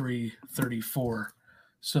 Plus 3, 34.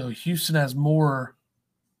 So Houston has more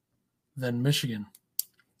than Michigan.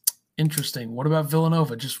 Interesting. What about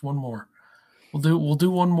Villanova? Just one more. We'll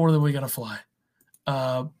do one more, then we gotta fly.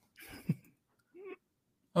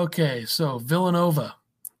 Okay, so Villanova,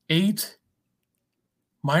 8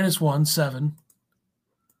 -1, 7.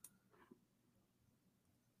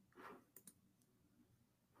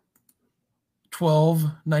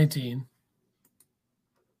 12, 19.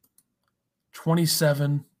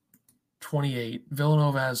 27, 28.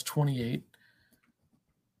 Villanova has 28.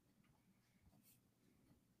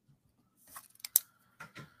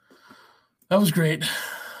 That was great.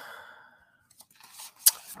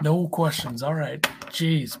 No questions. All right.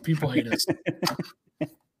 Jeez, people hate us.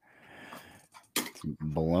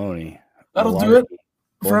 Baloney. That'll do it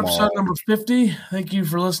for episode number 50. Thank you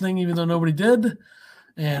for listening, even though nobody did.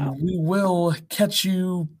 And we will catch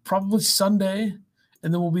you probably Sunday,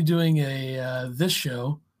 and then we'll be doing this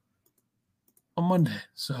show on Monday.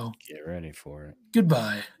 So get ready for it.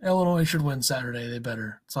 Goodbye. Illinois should win Saturday. They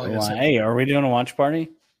better. That's all I gotta say. Hey, are we doing a watch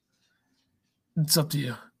party? It's up to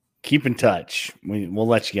you. Keep in touch. We'll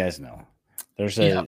let you guys know. There's a